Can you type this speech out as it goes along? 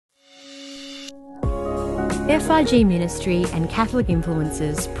FRG Ministry and Catholic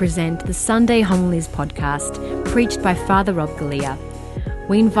Influencers present the Sunday Homilies podcast, preached by Father Rob Galea.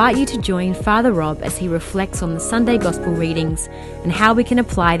 We invite you to join Father Rob as he reflects on the Sunday Gospel readings and how we can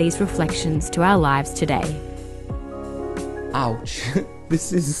apply these reflections to our lives today. Ouch,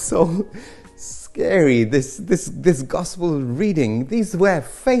 this is so scary, this Gospel reading. These were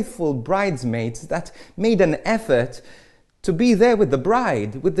faithful bridesmaids that made an effort to be there with the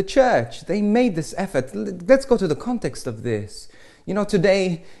bride, with the church. They made this effort. Let's go to the context of this. You know,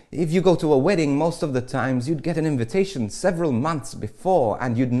 today, if you go to a wedding, most of the times you'd get an invitation several months before,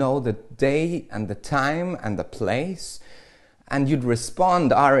 and you'd know the day and the time and the place, and you'd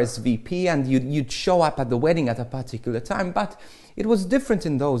respond RSVP, and you'd show up at the wedding at a particular time. But it was different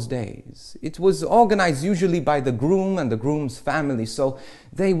in those days. It was organized usually by the groom and the groom's family, so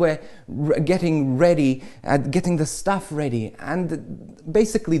they were getting ready, getting the stuff ready, and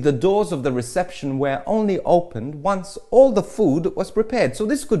basically the doors of the reception were only opened once all the food was prepared. So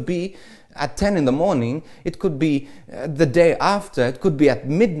this could be at 10 in the morning, it could be the day after, it could be at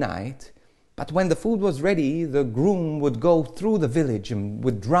midnight. But when the food was ready, the groom would go through the village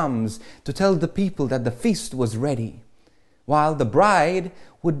with drums to tell the people that the feast was ready, while the bride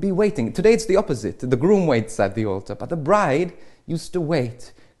would be waiting. Today it's the opposite. The groom waits at the altar, but the bride used to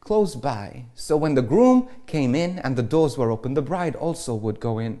wait close by. So when the groom came in and the doors were open, the bride also would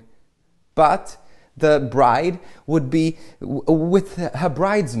go in. But the bride would be with her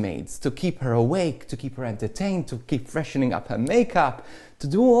bridesmaids to keep her awake, to keep her entertained, to keep freshening up her makeup, to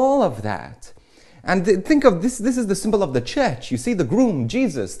do all of that. And think of this is the symbol of the church. You see the groom,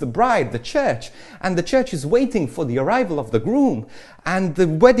 Jesus, the bride, the church. And the church is waiting for the arrival of the groom. And the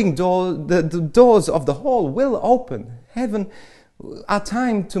wedding door, the doors of the hall will open. Heaven, our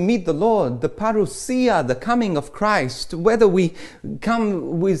time to meet the Lord, the parousia, the coming of Christ. Whether we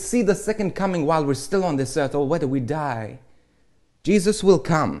see the second coming while we're still on this earth, or whether we die, Jesus will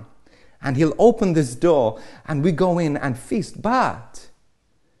come. And he'll open this door and we go in and feast. But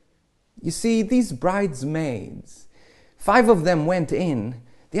you see, these bridesmaids, 5 of them went in,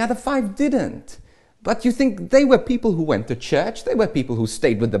 the other 5 didn't. But you think they were people who went to church, they were people who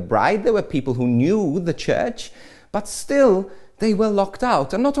stayed with the bride, they were people who knew the church, but still they were locked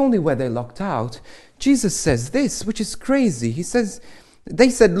out. And not only were they locked out, Jesus says this, which is crazy. He says,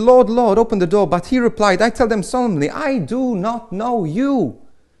 they said, "Lord, Lord, open the door." But he replied, "I tell them solemnly, I do not know you."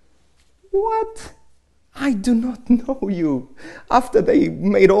 What? I do not know you. After they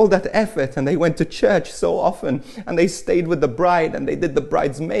made all that effort and they went to church so often and they stayed with the bride and they did the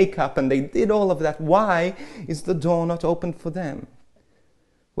bride's makeup and they did all of that, why is the door not open for them?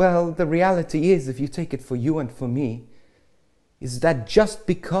 Well, the reality is, if you take it for you and for me, is that just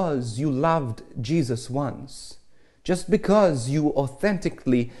because you loved Jesus once, just because you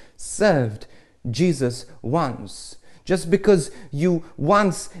authentically served Jesus once, just because you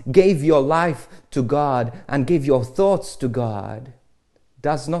once gave your life to God and gave your thoughts to God,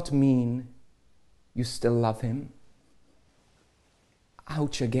 does not mean you still love Him.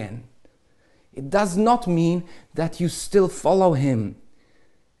 Ouch again. It does not mean that you still follow Him.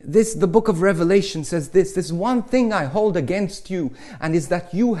 The book of Revelation says this one thing I hold against you, and is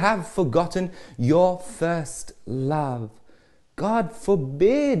that you have forgotten your first love. God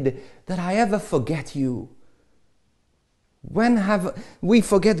forbid that I ever forget you. When have we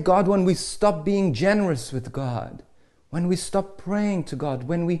forget God? When we stop being generous with God, when we stop praying to God,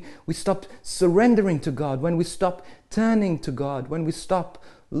 when we stop surrendering to God, when we stop turning to God, when we stop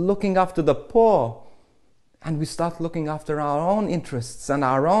looking after the poor and we start looking after our own interests and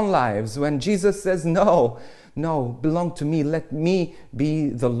our own lives, when Jesus says, no, belong to me, let me be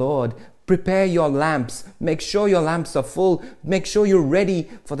the Lord. Prepare your lamps. Make sure your lamps are full. Make sure you're ready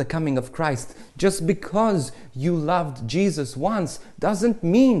for the coming of Christ. Just because you loved Jesus once doesn't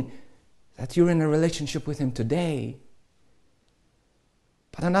mean that you're in a relationship with Him today.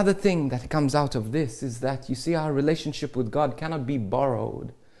 But another thing that comes out of this is that, you see, our relationship with God cannot be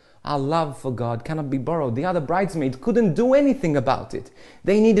borrowed. Our love for God cannot be borrowed. The other bridesmaids couldn't do anything about it.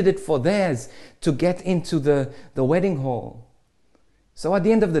 They needed it for theirs to get into the wedding hall. So at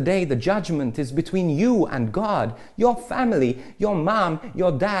the end of the day, the judgment is between you and God. Your family, your mom,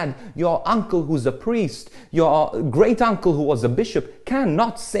 your dad, your uncle who's a priest, your great uncle who was a bishop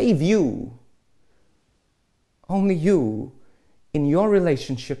cannot save you. Only you, in your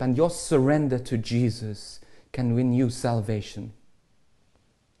relationship and your surrender to Jesus, can win you salvation.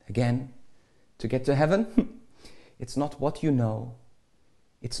 Again, to get to heaven, it's not what you know.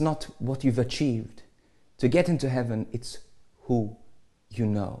 It's not what you've achieved. To get into heaven, it's who you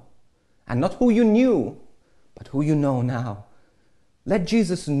know. And not who you knew, but who you know now. Let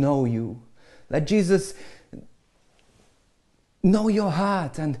Jesus know you. Let Jesus know your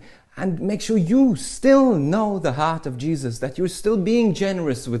heart and make sure you still know the heart of Jesus, that you're still being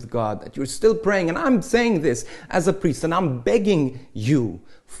generous with God, that you're still praying. And I'm saying this as a priest, and I'm begging you,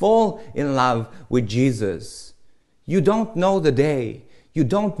 fall in love with Jesus. You don't know the day. You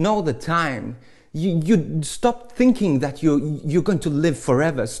don't know the time. You stop thinking that you're going to live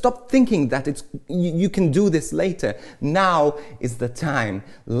forever. Stop thinking that you can do this later. Now is the time.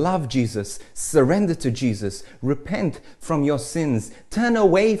 Love Jesus. Surrender to Jesus. Repent from your sins. Turn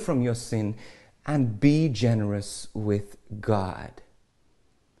away from your sin and be generous with God.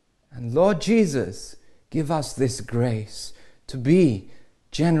 And Lord Jesus, give us this grace to be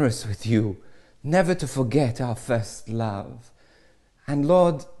generous with you, never to forget our first love. And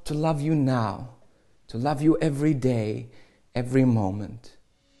Lord, to love you now, to love you every day, every moment.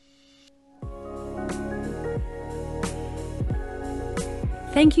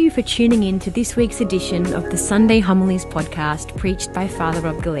 Thank you for tuning in to this week's edition of the Sunday Homilies podcast preached by Father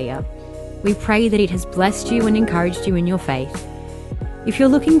Rob Galea. We pray that it has blessed you and encouraged you in your faith. If you're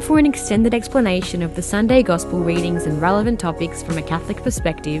looking for an extended explanation of the Sunday Gospel readings and relevant topics from a Catholic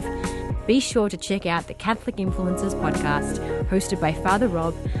perspective, be sure to check out the Catholic Influencers podcast hosted by Father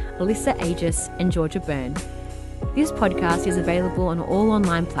Rob, Alyssa Aegis and Georgia Byrne. This podcast is available on all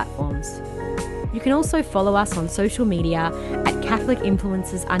online platforms. You can also follow us on social media at Catholic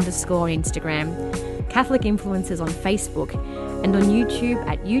Influencers _ on Instagram, Catholic Influencers on Facebook, and on YouTube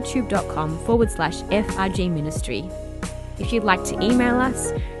at youtube.com/FRG Ministry. If you'd like to email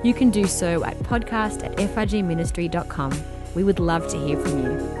us, you can do so at podcast@frgministry.com. We would love to hear from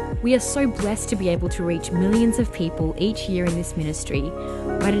you. We are so blessed to be able to reach millions of people each year in this ministry,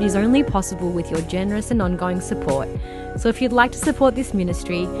 but it is only possible with your generous and ongoing support. So if you'd like to support this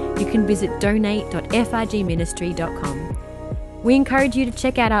ministry, you can visit donate.frgministry.com. We encourage you to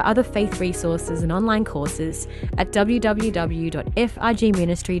check out our other faith resources and online courses at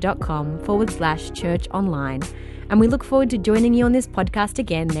www.frgministry.com/church online. And we look forward to joining you on this podcast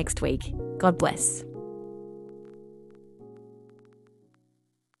again next week. God bless.